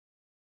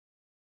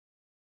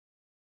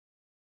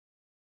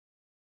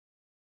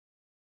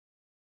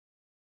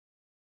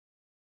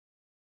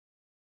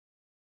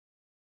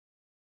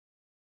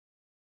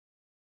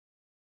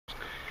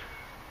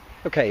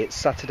Okay, it's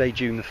Saturday,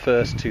 June the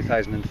 1st,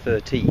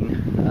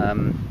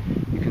 2013.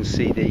 You can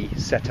see the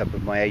setup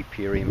of my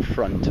apiary in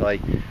front. I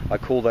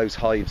call those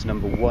hives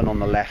number 1 on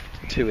the left,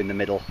 2 in the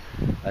middle,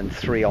 and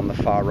 3 on the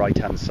far right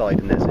hand side,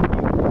 and there's a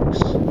nuke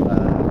box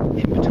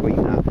in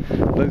between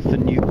that. Both the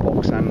nuke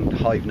box and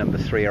hive number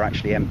 3 are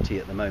actually empty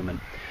at the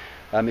moment.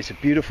 It's a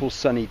beautiful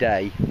sunny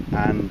day,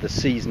 and the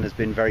season has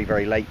been very,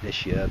 very late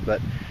this year,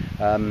 but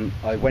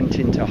I went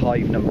into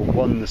hive number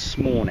 1 this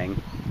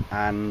morning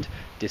and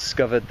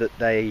discovered that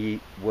they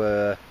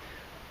were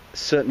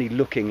certainly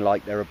looking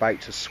like they're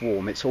about to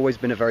swarm. It's always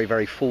been a very,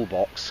 very full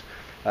box,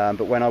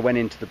 but when I went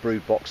into the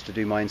brood box to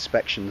do my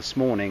inspection this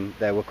morning,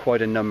 there were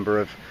quite a number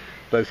of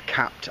both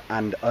capped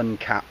and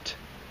uncapped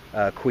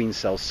queen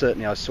cells.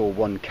 Certainly I saw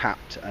 1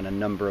 capped and a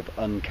number of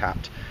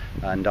uncapped,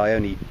 and I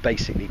only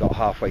basically got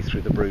halfway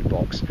through the brood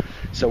box.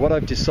 So what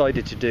I've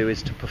decided to do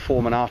is to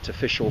perform an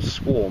artificial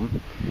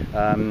swarm,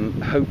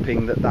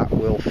 hoping that that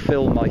will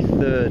fill my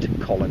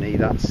 3rd colony.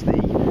 That's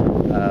the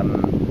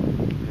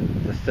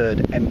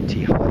 3rd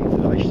empty hive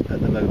that I at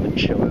the moment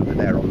show over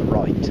there on the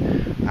right,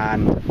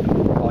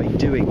 and by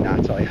doing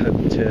that I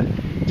hope to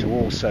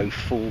also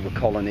fool the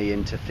colony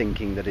into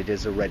thinking that it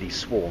is already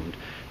swarmed.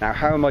 Now,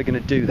 how am I going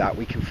to do that?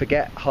 We can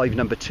forget hive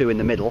number 2 in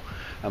the middle,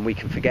 and we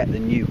can forget the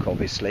nuke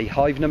obviously.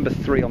 Hive number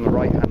 3 on the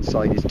right hand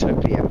side is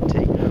totally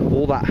empty.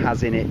 All that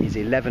has in it is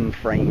 11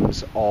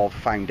 frames of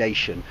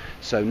foundation,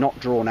 so not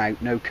drawn out,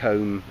 no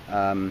comb.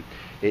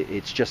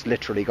 It's just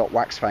literally got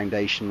wax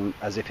foundation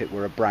as if it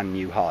were a brand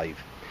new hive.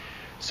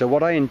 So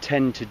what I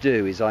intend to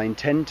do is I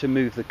intend to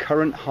move the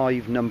current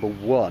hive number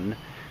 1,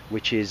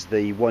 which is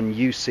the one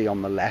you see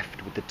on the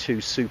left with the 2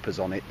 supers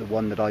on it, the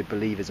one that I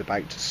believe is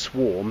about to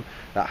swarm,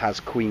 that has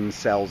queen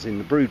cells in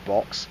the brood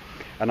box,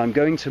 and I'm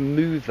going to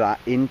move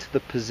that into the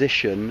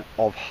position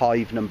of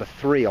hive number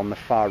 3 on the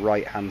far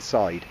right hand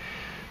side.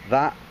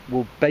 That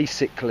will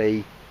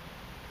basically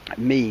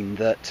mean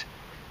that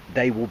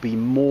they will be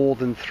more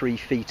than 3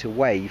 feet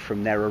away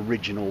from their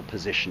original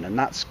position, and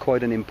that's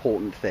quite an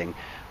important thing.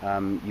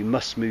 You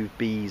must move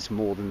bees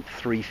more than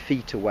 3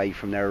 feet away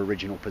from their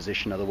original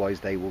position,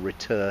 otherwise they will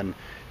return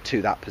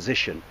to that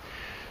position.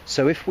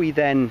 So if we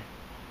then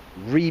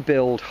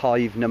rebuild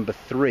hive number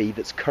 3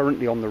 that's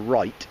currently on the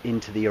right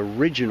into the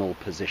original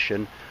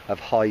position of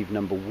hive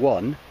number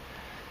 1,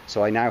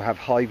 so I now have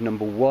hive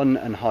number 1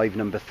 and hive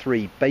number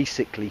 3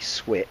 basically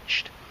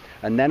switched,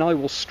 and then I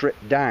will strip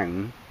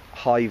down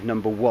hive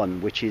number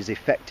 1, which is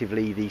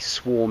effectively the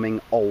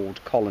swarming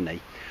old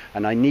colony,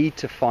 and I need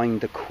to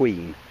find the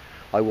queen.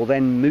 I will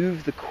then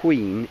move the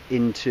queen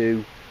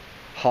into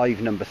hive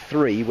number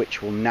 3,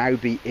 which will now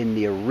be in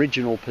the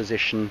original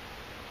position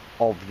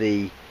of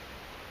the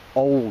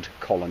old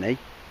colony,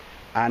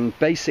 and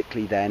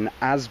basically then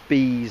as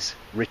bees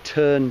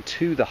return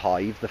to the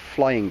hive, the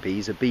flying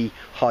bees, a bee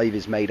hive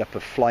is made up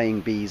of flying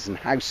bees and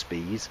house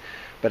bees,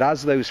 but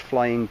as those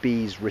flying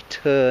bees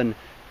return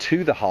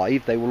to the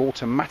hive, they will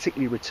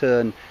automatically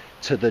return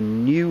to the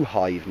new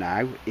hive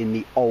now in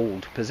the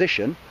old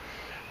position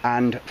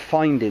and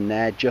find in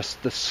there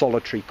just the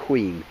solitary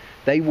queen.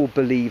 They will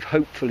believe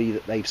hopefully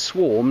that they've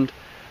swarmed.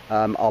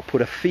 I'll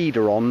put a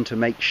feeder on to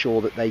make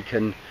sure that they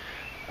can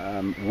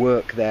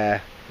work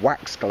their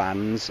wax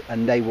glands,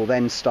 and they will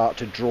then start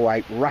to draw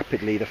out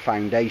rapidly the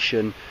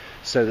foundation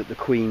so that the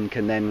queen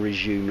can then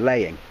resume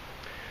laying.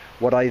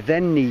 What I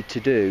then need to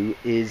do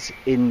is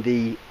in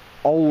the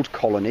old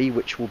colony,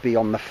 which will be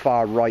on the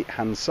far right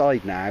hand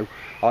side now,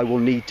 I will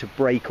need to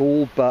break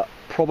all but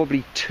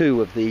probably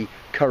 2 of the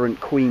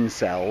current queen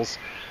cells,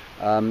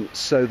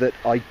 so that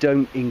I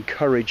don't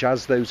encourage,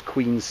 as those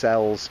queen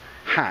cells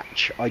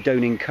hatch, I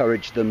don't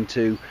encourage them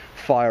to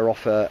fire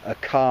off a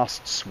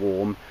cast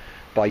swarm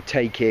by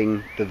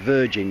taking the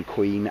virgin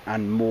queen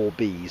and more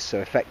bees. So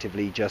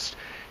effectively just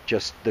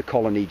the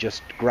colony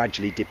just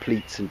gradually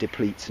depletes and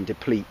depletes and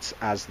depletes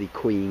as the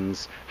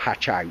queens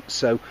hatch out.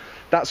 So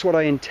that's what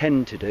I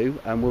intend to do,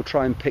 and we'll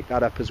try and pick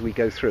that up as we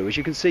go through. As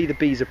you can see, the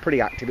bees are pretty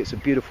active. It's a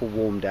beautiful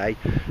warm day,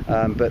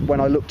 but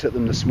when I looked at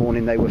them this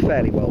morning, they were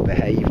fairly well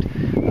behaved.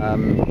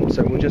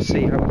 So we'll just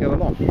see how we go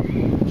along.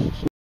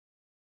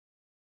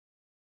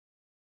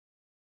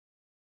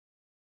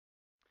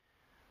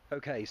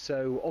 Okay,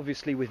 so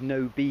obviously with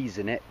no bees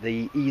in it,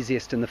 the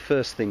easiest and the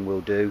first thing we'll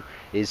do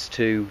is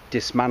to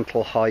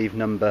dismantle hive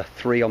number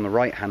 3 on the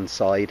right hand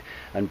side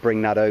and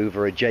bring that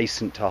over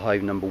adjacent to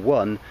hive number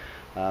 1,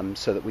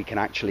 so that we can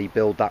actually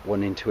build that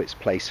one into its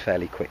place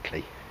fairly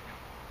quickly.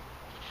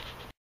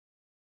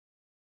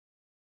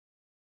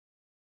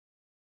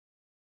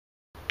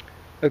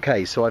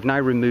 Okay, so I've now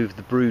removed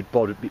the brood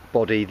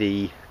body,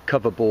 the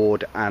cover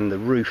board and the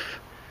roof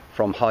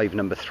from hive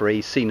number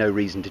 3. See no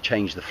reason to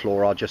change the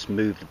floor. I'll just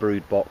move the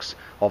brood box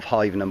of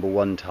hive number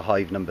 1 to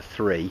hive number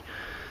 3.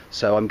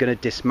 So I'm going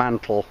to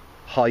dismantle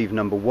hive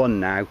number 1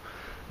 now,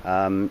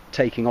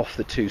 taking off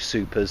the 2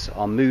 supers.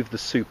 I'll move the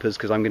supers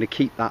because I'm going to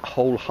keep that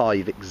whole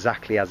hive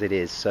exactly as it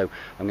is. So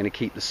I'm going to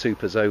keep the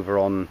supers over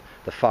on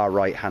the far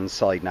right hand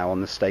side now on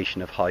the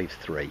station of hive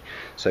 3.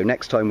 So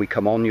next time we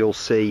come on, you'll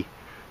see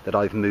that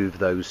I've moved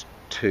those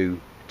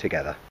 2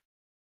 together.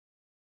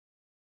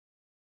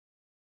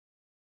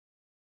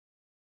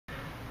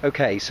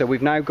 Okay, so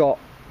we've now got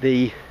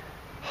the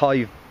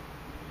hive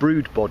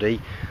brood body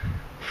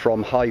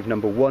from hive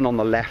number 1 on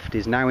the left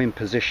is now in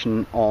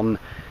position on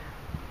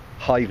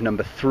hive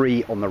number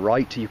 3 on the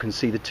right. You can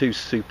see the 2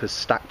 supers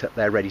stacked up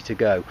there ready to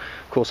go.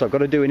 Of course, I've got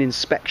to do an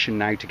inspection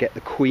now to get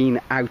the queen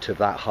out of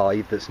that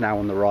hive that's now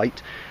on the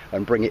right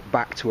and bring it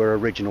back to her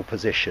original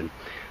position.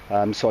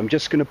 So I'm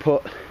just going to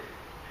put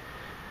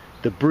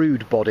the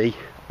brood body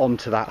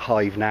onto that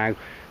hive now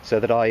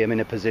so that I am in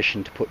a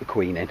position to put the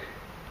queen in.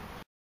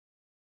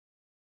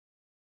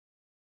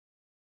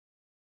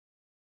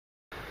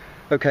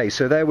 Okay,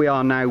 so there we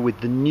are now with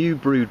the new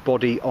brood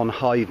body on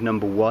hive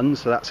number 1.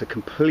 So that's a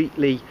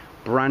completely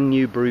brand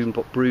new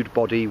brood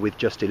body with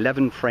just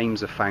 11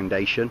 frames of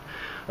foundation.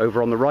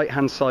 Over on the right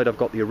hand side I've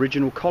got the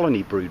original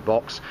colony brood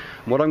box.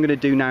 And what I'm going to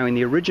do now in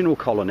the original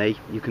colony,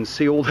 you can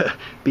see all the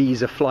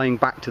bees are flying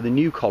back to the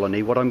new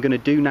colony. What I'm going to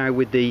do now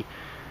with the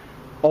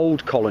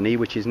old colony,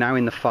 which is now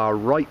in the far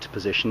right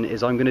position,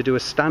 is I'm going to do a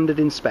standard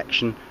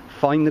inspection,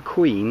 find the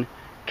queen,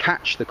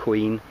 catch the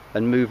queen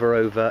and move her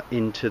over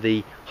into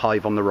the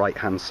hive on the right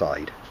hand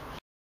side.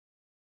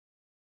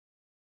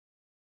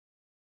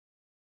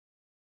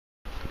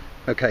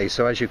 Okay,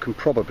 so as you can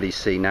probably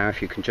see now,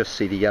 if you can just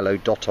see the yellow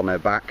dot on her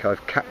back,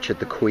 I've captured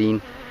the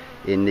queen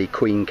in the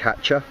queen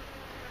catcher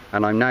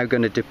and I'm now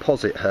going to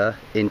deposit her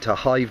into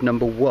hive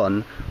number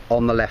 1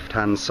 on the left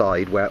hand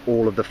side where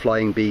all of the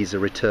flying bees are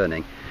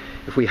returning.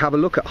 If we have a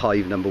look at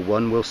hive number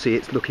 1, we'll see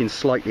it's looking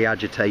slightly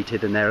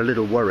agitated and they're a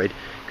little worried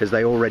because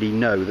they already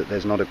know that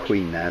there's not a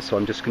queen there. So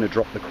I'm just going to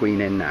drop the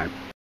queen in now.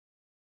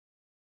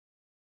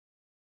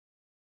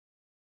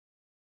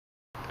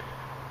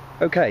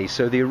 Okay,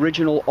 so the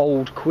original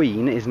old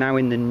queen is now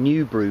in the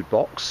new brood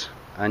box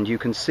and you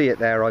can see it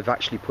there. I've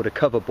actually put a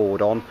cover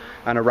board on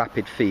and a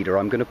rapid feeder.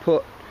 I'm going to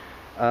put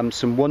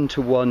some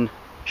 1-to-1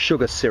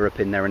 sugar syrup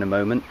in there in a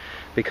moment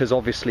because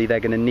obviously they're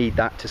going to need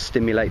that to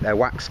stimulate their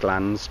wax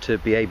glands to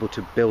be able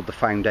to build the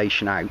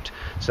foundation out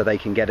so they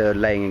can get her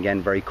laying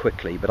again very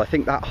quickly. But I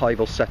think that hive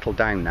will settle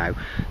down now.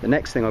 The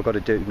next thing I've got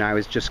to do now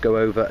is just go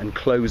over and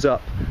close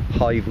up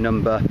hive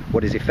number,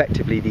 what is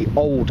effectively the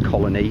old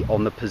colony,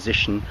 on the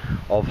position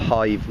of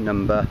hive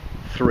number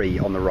 3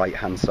 on the right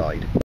hand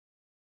side.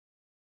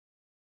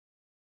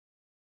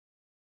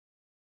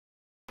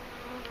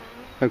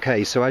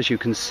 Okay, so as you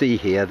can see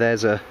here,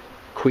 there's a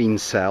queen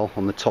cell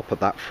on the top of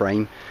that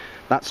frame.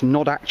 That's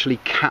not actually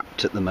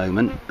capped at the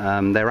moment.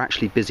 They're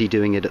actually busy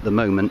doing it at the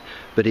moment,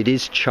 but it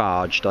is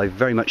charged. I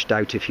very much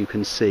doubt if you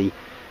can see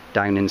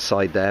down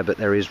inside there, but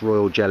there is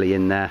royal jelly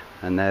in there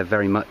and they're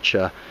very much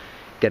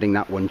getting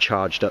that one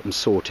charged up and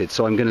sorted.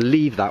 So I'm going to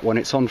leave that one.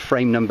 It's on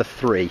frame number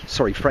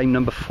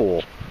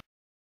 4.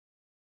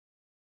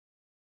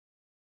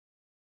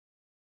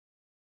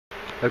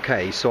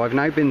 Okay, so I've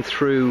now been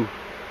through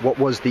what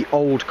was the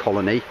old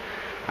colony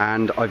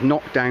and I've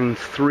knocked down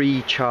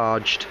 3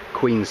 charged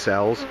queen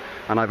cells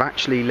and I've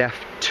actually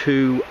left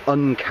 2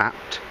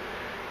 uncapped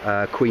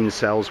queen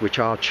cells which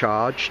are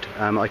charged.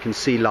 I can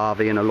see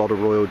larvae and a lot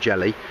of royal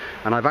jelly,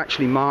 and I've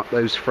actually marked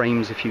those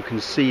frames, if you can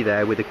see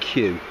there, with a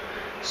Q,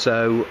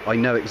 so I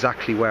know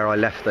exactly where I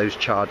left those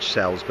charged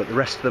cells, but the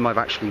rest of them I've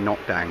actually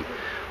knocked down.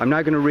 I'm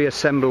now going to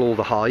reassemble all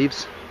the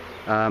hives,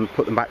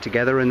 put them back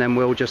together, and then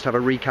we'll just have a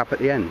recap at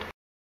the end.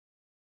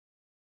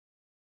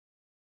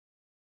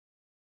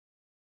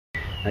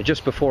 Now,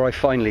 just before I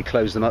finally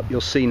close them up, you'll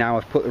see now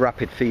I've put the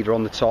rapid feeder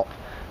on the top.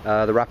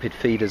 The rapid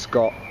feeder's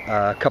got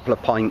a couple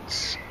of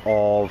pints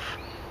of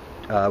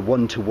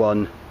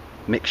 1-to-1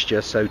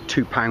 mixture, so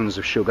 2 pounds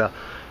of sugar,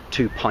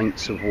 2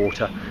 pints of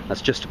water.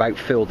 That's just about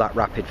filled that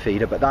rapid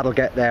feeder, but that'll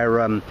get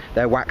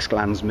their wax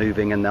glands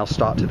moving and they'll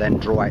start to then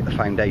draw out the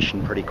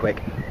foundation pretty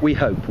quick, we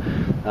hope.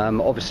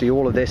 Obviously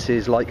all of this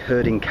is like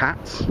herding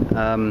cats.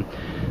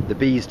 The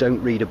bees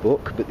don't read a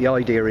book, but the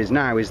idea is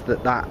now is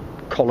that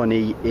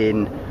colony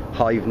in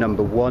hive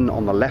number 1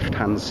 on the left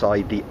hand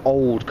side, the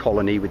old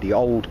colony with the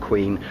old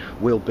queen,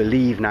 will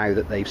believe now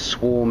that they've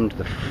swarmed,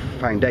 the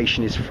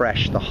foundation is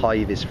fresh, the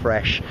hive is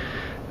fresh,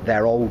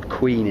 their old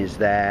queen is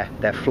there,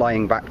 they're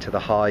flying back to the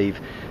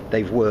hive,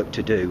 they've work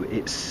to do.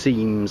 It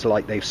seems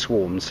like they've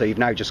swarmed, so you've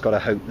now just got to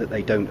hope that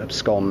they don't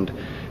abscond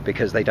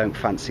because they don't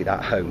fancy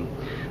that home.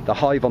 The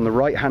hive on the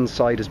right hand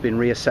side has been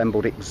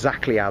reassembled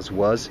exactly as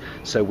was,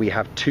 so we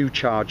have 2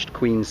 charged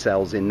queen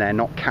cells in there,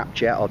 not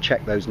capped yet. I'll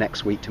check those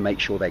next week to make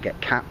sure they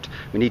get capped.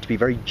 We need to be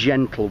very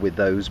gentle with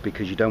those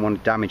because you don't want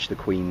to damage the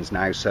queens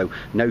now, so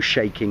no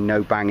shaking,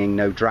 no banging,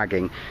 no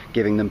dragging,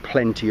 giving them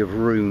plenty of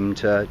room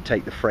to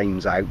take the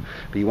frames out.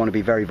 But you want to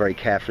be very, very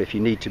careful. If you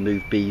need to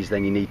move bees,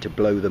 then you need to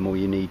blow them or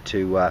you need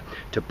to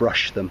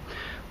brush them.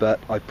 But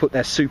I put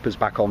their supers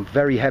back on,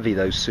 very heavy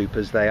those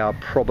supers, they are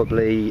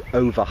probably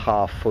over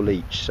half full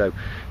each, so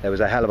there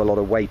was a hell of a lot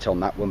of weight on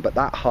that one. But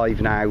that hive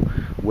now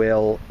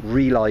will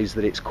realise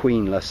that it's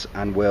queenless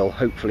and will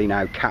hopefully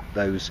now cap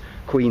those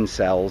queen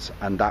cells,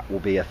 and that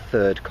will be a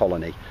 3rd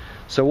colony.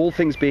 So all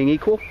things being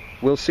equal,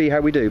 we'll see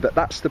how we do, but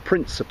that's the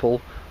principle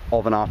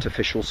of an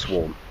artificial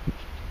swarm.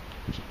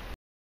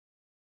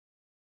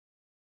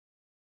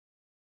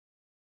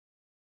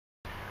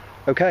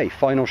 Okay,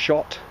 final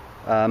shot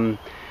A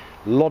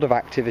lot of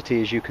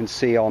activity, as you can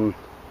see, on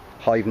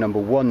hive number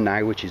 1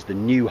 now, which is the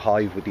new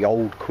hive with the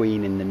old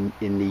queen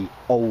in the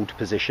old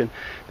position,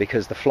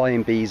 because the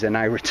flying bees are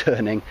now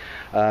returning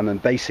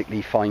and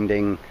basically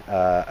finding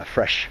a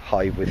fresh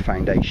hive with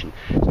foundation.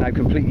 It's now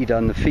completely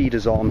done. The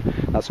feeder's on.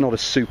 That's not a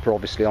super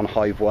obviously on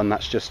hive 1,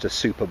 that's just a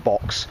super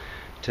box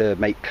to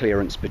make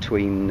clearance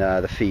between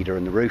the feeder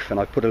and the roof, and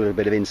I've put a little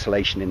bit of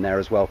insulation in there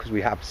as well because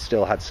we have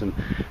still had some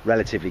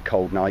relatively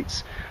cold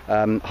nights.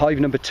 Hive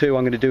number 2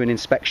 I'm going to do an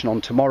inspection on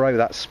tomorrow.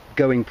 That's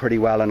going pretty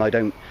well and I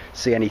don't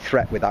see any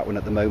threat with that one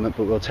at the moment,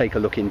 but we'll take a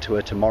look into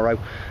her tomorrow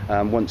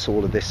once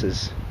all of this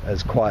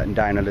has quietened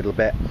down a little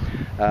bit.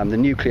 The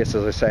nucleus,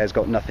 as I say, has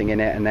got nothing in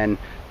it, and then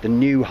the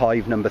new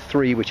hive number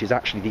 3, which is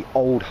actually the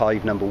old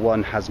hive number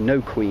 1, has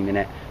no queen in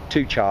it,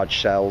 2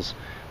 charged cells.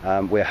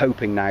 We're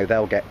hoping now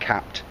they'll get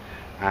capped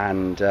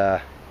and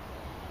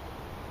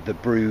the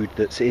brood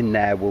that's in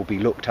there will be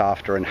looked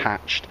after and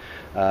hatched.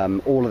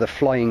 All of the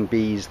flying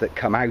bees that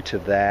come out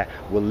of there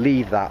will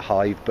leave that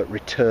hive but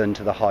return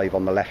to the hive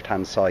on the left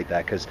hand side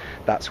there, because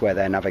that's where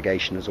their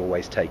navigation has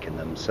always taken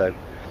them. So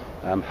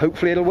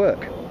hopefully it'll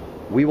work.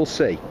 We will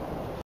see.